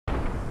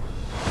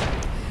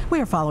We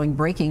are following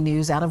breaking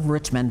news out of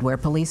Richmond, where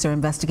police are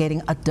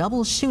investigating a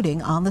double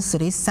shooting on the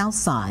city's south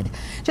side.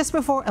 Just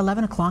before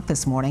 11 o'clock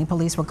this morning,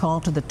 police were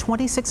called to the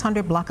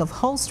 2600 block of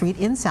Hull Street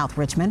in South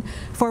Richmond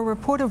for a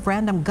report of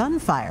random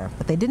gunfire,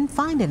 but they didn't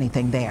find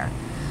anything there.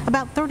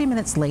 About 30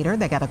 minutes later,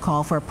 they got a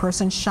call for a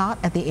person shot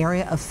at the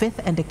area of 5th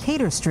and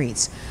Decatur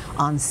Streets.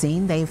 On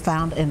scene, they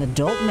found an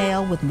adult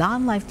male with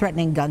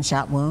non-life-threatening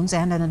gunshot wounds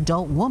and an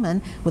adult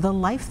woman with a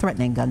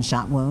life-threatening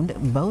gunshot wound.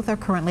 Both are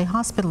currently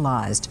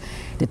hospitalized.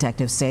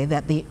 Detectives say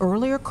that the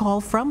earlier call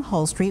from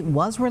Hull Street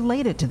was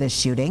related to this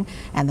shooting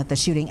and that the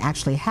shooting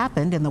actually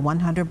happened in the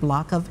 100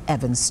 block of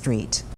Evans Street.